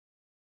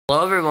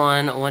Hello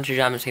everyone, what's your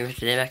job?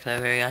 Today back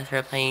over here, guys.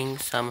 We're playing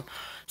some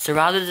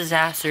Survival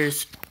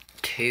Disasters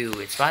 2.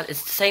 It's the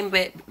same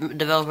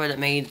developer that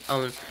made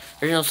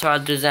original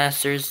Survival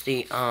Disasters,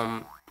 the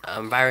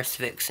virus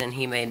fix, and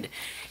he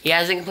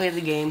hasn't completed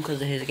the game because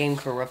his game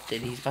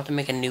corrupted. He's about to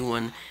make a new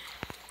one,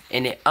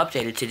 and it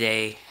updated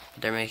today.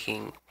 He's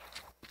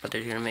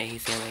gonna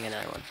make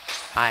another one.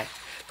 Hi,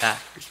 guys.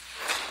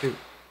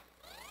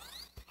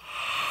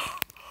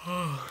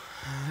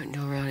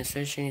 No around his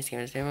fishing, he's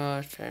giving his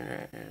demo,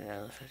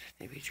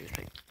 features,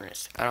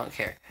 I don't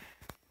care.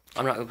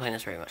 I'm not gonna play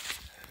this very much.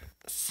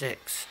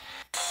 6,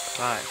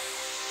 5.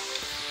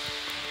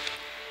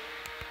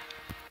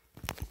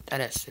 That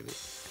has to be.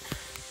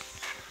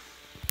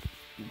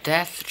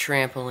 Death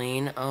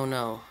trampoline, oh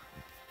no.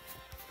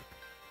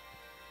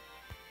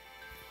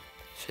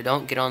 So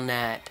don't get on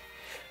that,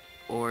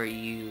 or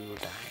you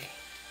die.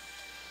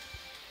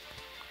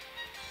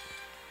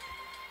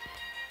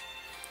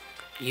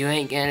 You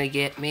ain't gonna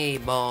get me,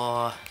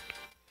 boy.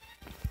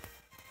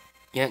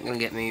 You ain't gonna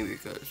get me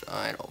because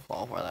I don't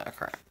fall for that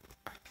crap.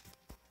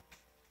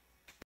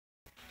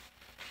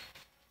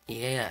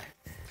 Yeah.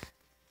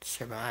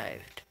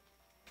 Survived.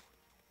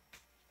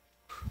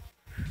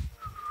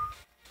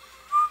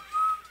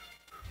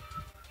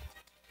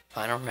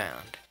 Final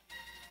round.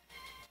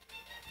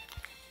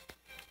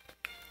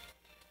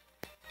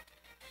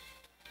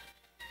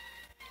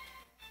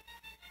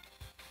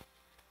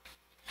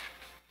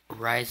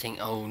 Rising,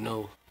 oh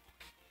no.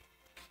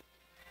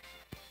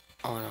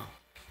 Oh no.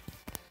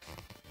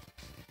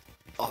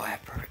 Oh, yeah,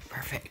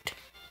 perfect.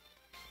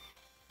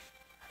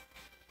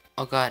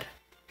 Oh god.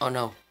 Oh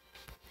no.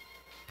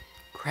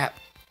 Crap.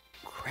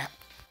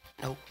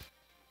 No.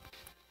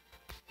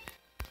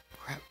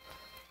 Crap.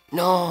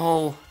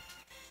 No!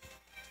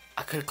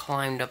 I could have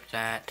climbed up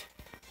that.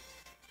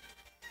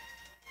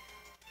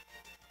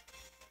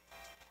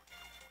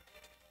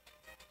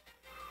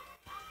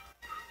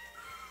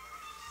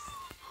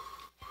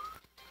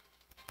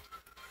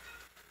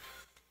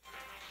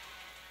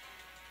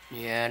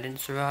 Yeah, I didn't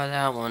survive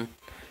that one.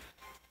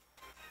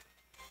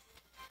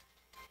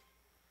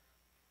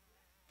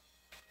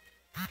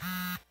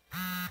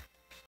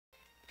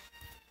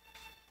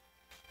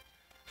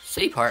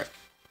 C part.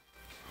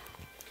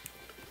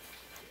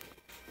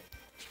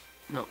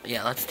 No,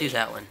 yeah, let's do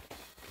that one.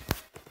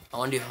 I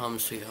want to do Home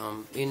Sweet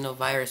Home. Even though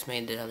Virus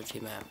made the other two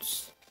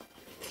maps.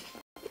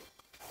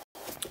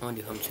 I want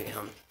to do Home Sweet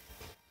Home.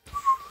 I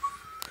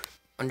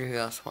wonder who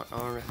else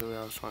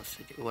wants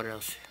to do. What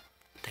else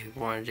they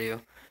want to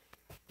do?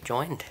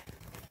 Joined.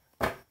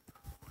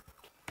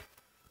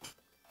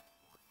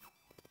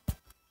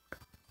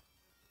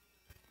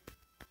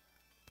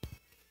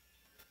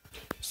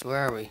 So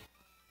where are we?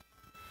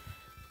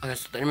 Okay,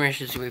 so the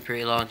animation is going to be a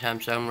pretty long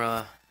time, so I'm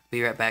going to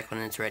be right back when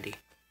it's ready.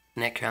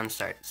 Next round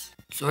starts.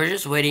 So we're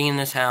just waiting in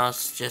this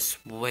house,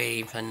 just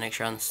waiting for the next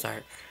round to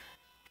start.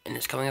 And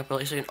it's coming up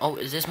really soon. Oh,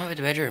 is this might be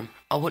the bedroom?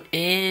 Oh, it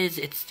is!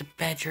 It's the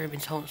bedroom.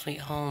 It's Home Sweet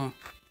Home.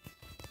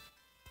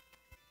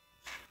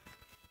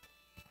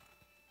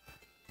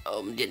 Oh,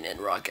 I'm getting in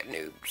rocket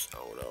noobs.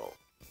 Oh no.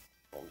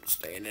 I'm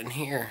staying in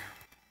here.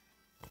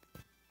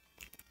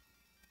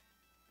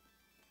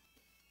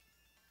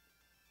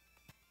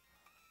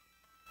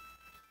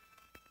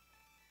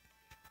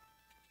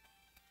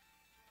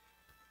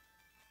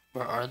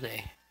 Where are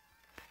they?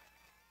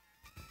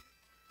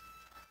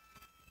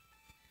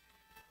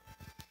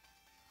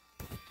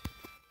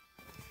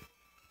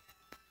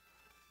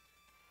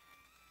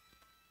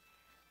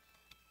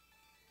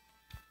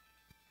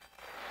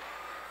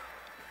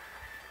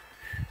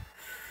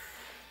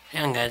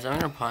 Hang on, guys. I'm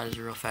gonna pause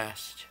real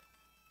fast.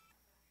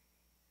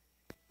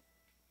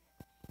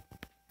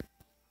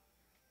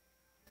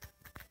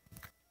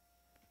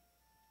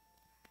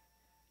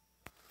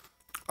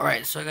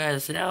 Alright, so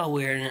guys, now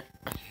we're in it.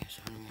 Okay,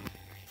 so I'm gonna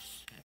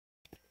reset.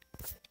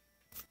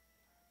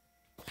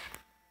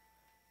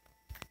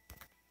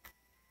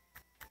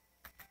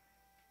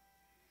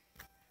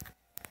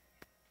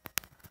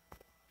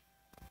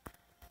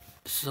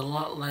 This is a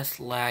lot less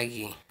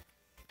laggy.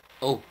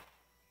 Oh,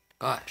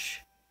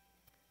 gosh.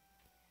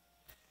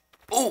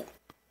 Oh!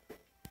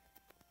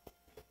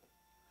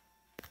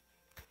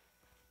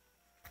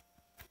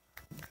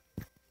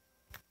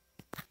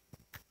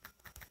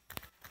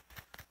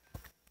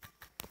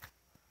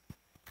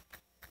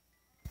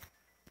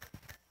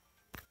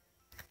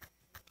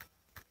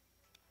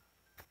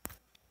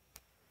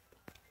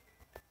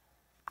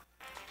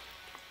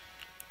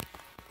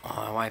 Oh,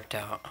 I wiped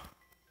out.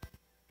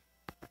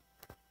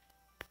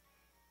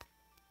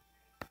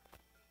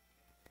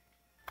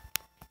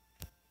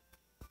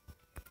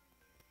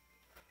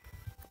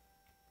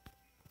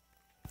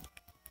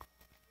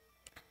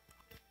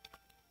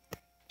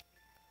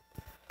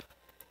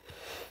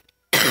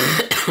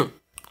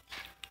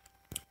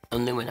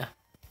 I'm the winner.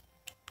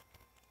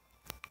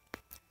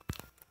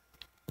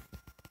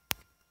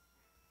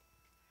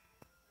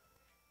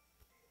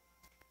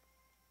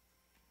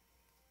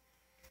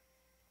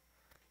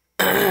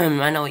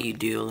 I know what you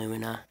do,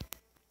 Lumina.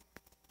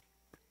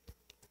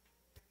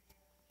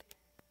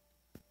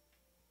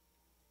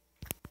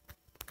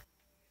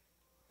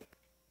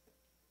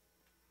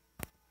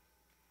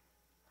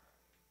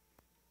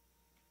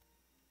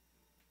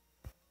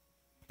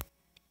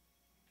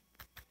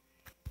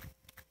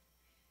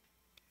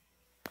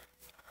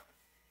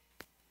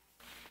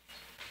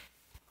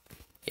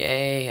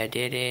 Yay, I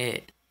did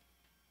it.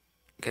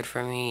 Good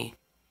for me.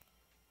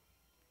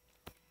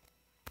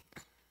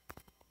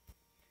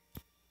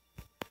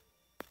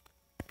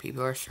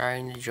 People are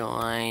starting to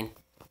join.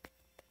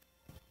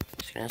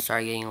 It's gonna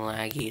start getting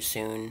laggy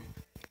soon.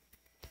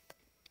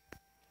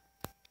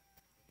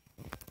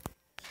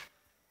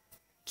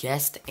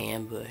 Guest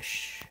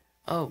ambush.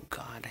 Oh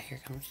god, here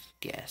comes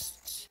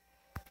guests.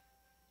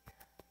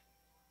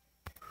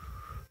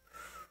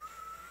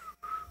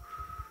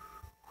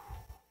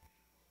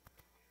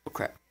 Oh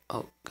crap.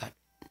 Oh god.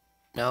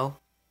 No.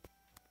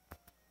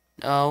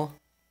 No.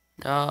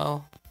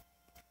 No.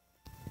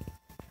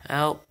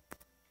 Help.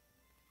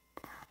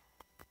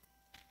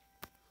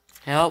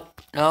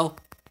 Help. No.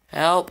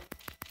 Help.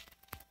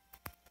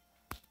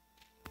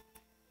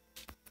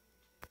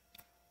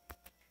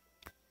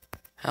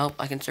 Help.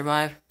 I can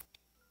survive.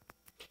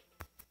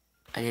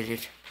 I did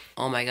it.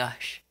 Oh my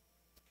gosh.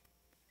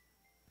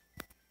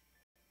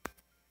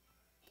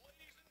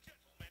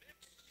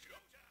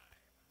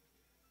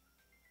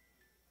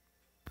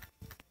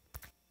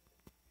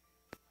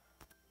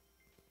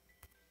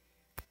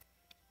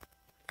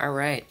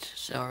 Alright,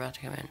 so we're about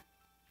to come in.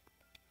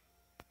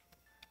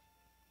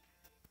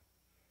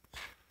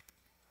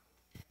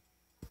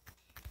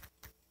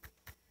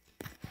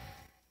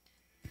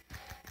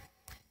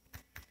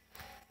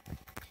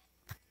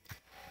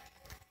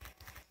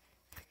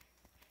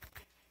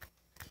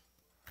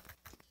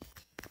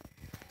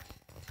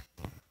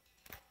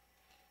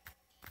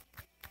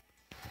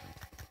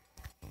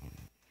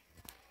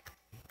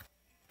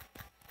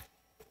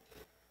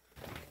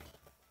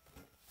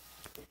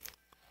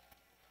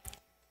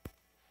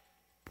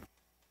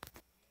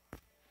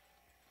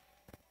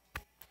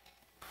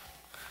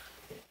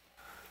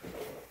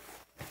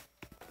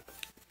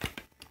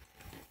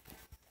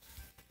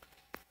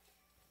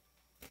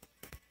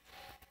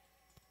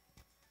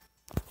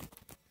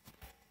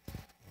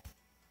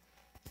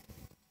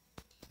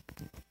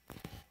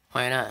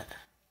 Why not?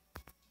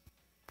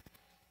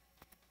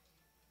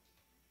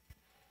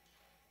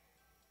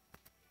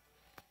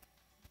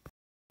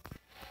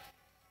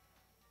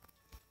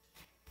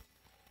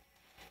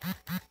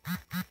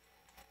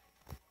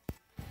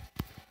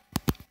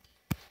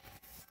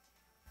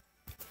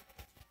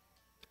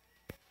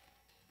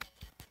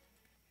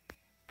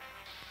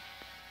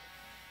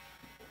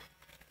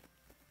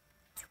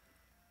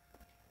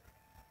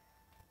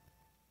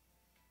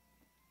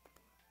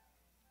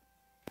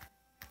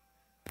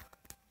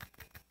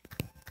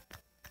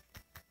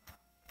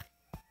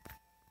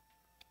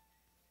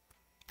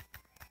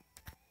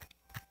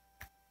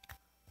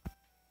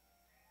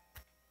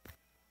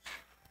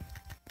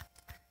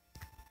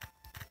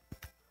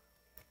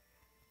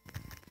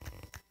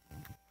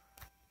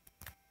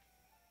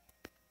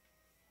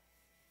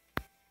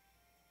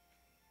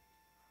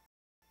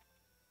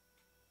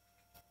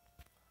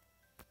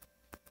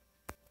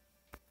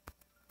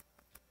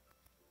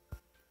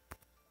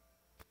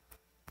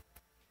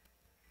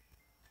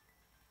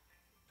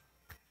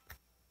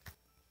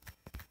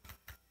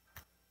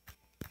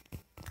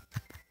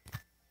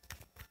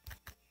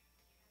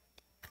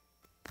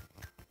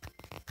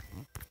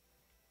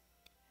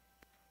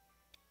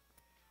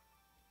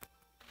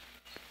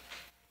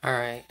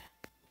 Alright.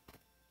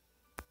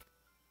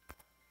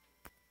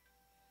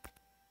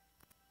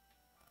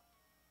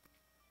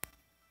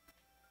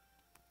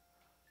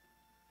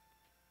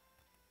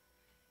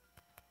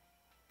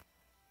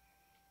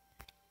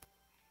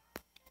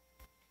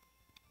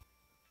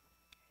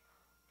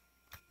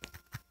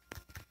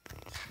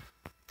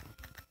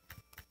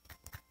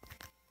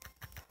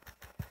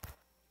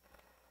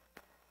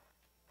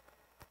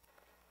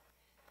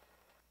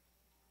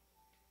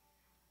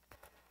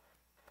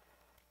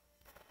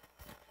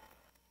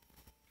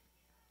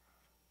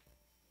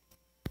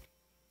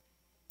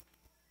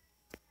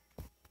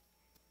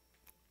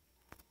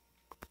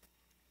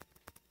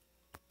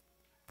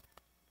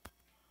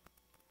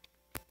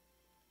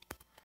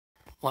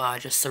 Wow, I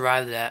just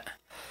survived that.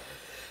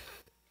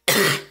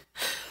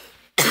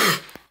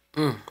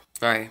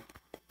 Sorry.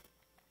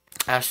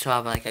 I still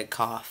have like a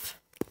cough.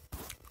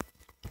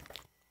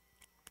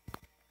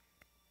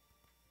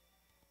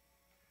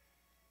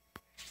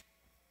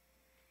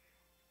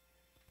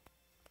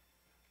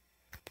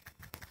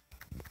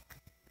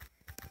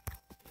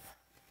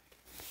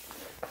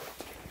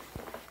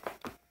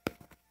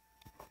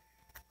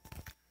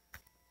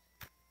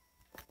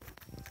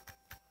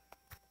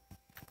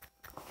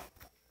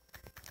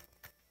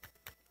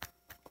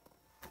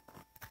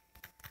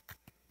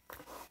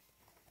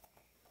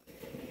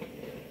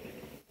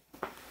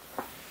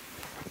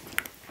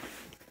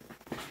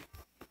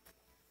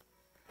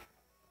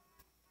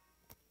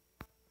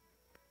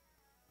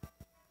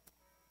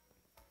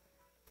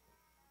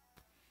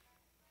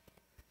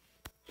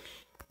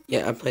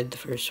 Yeah, I played the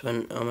first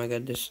one. Oh my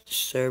god, this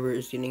server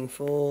is getting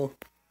full.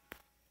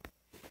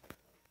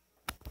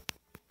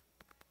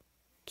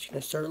 It's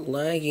gonna start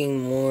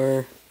lagging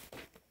more.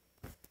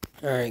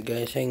 Alright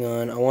guys, hang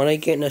on. I wanna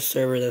get in a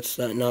server that's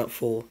not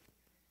full.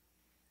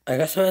 I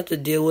guess I'm gonna have to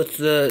deal with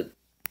the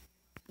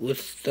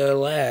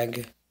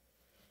lag.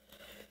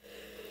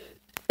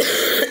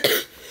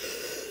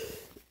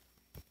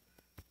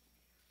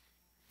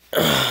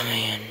 Oh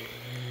man,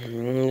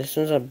 this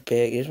one's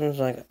this one's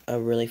like a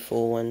really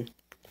full one.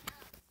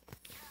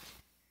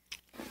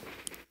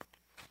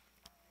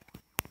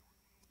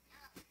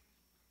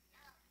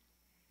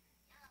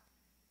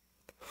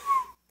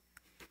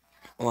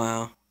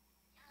 Wow.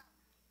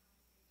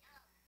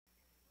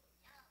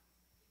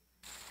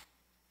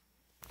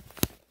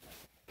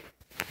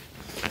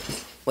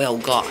 Well,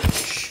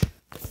 gosh.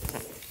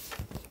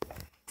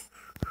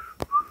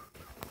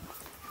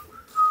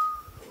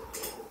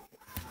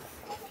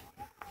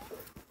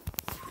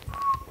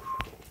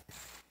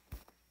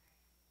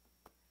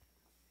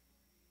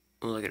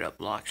 Look it up.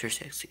 Blocks are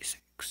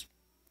 66.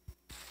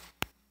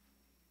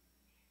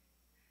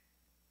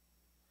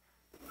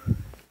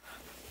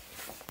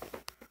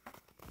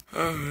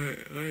 Alright,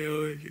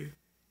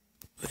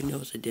 I know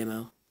it's a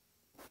demo.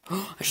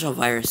 Oh, I saw a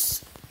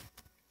virus.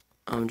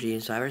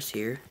 Geez, virus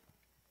here.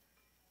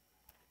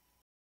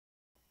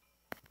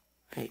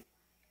 Right.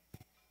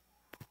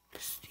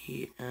 Let's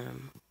see,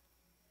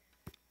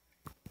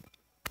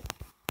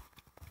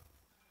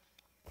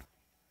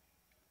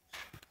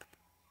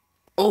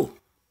 Oh!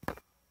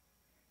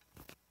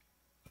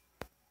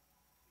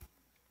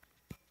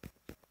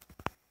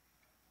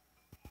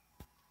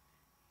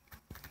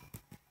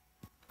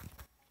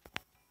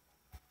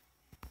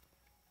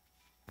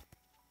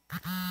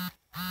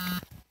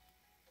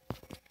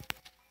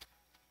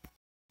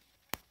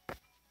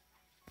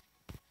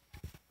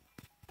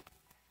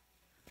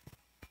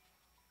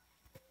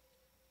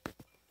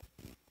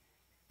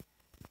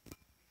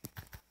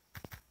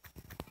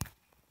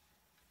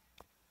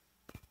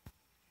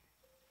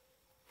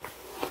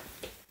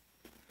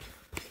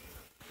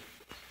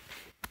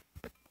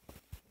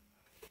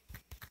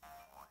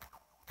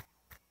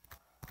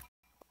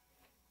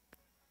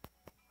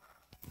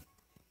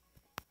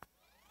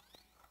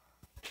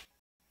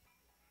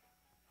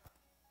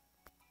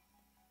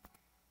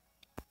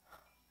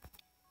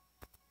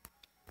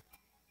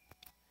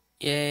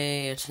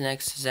 Yay, it's the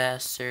next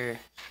disaster.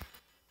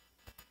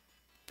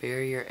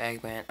 Barrier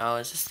Eggman. Oh,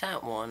 is this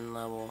that one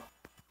level?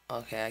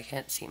 Okay, I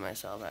can't see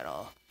myself at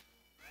all.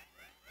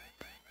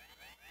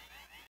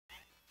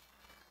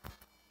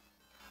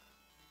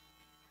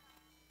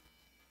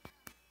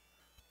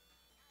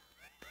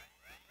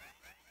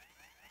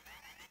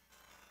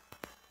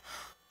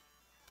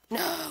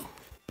 No!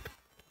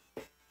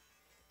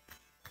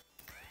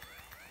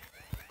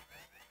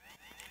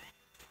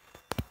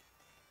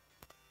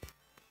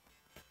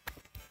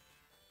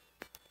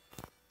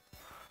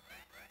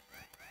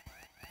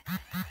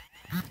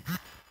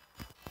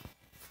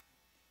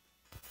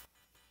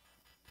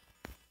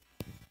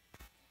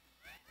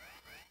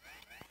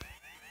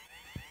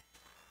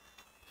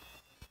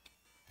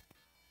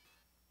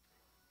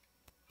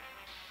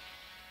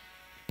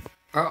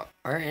 Oh,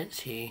 where is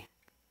he?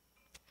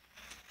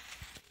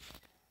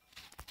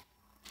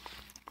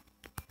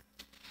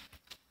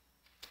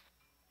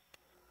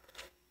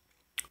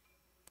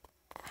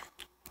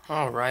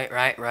 Oh, right.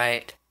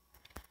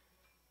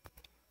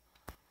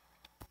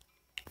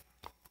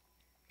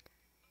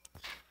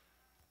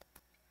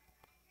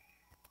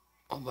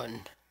 Oh,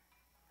 button.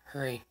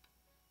 Hurry.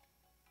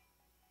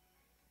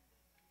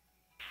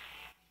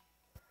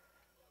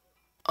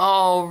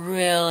 Oh,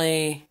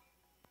 really?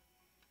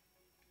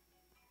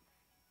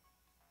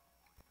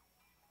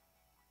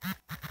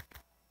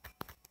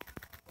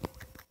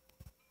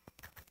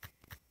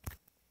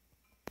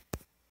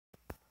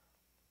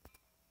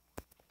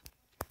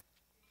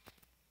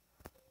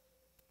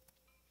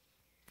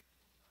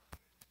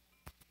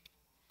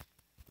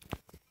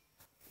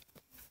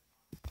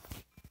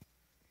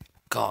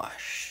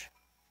 Gosh.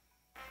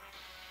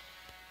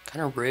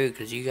 Kind of rude,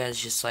 because you guys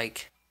just,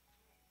 like...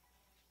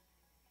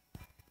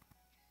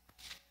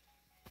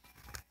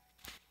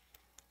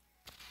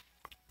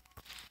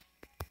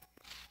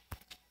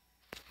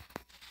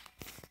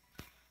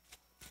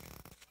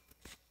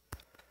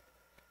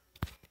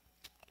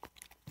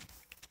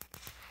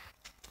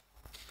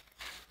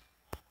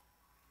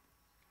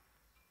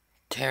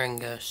 Tearing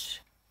ghosts.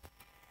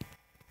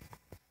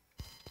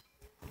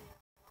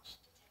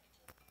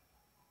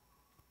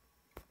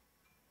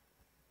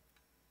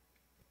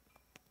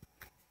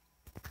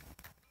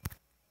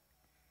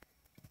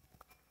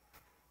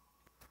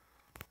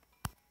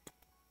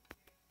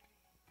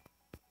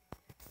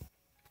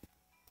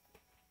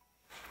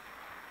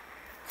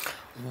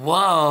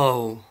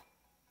 Whoa!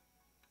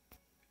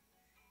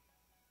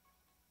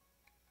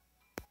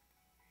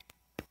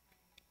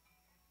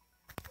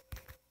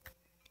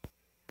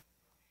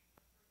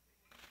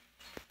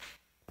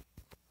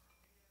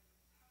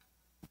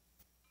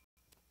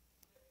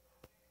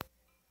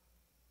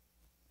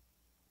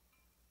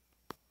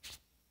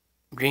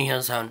 Green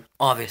Hill Zone,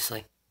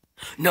 obviously.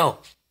 No!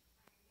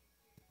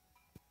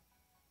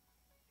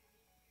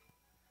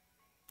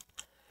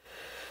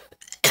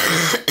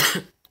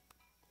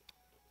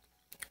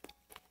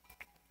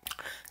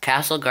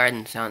 Castle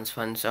Garden sounds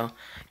fun, so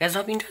guys, I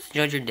hope you guys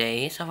enjoyed your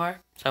day so far.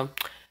 So,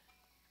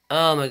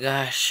 oh my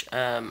gosh,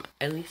 at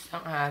least I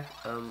don't have,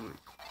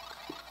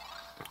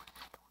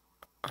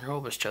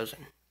 Unroll was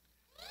chosen.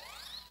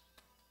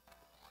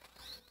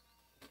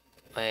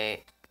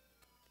 Wait.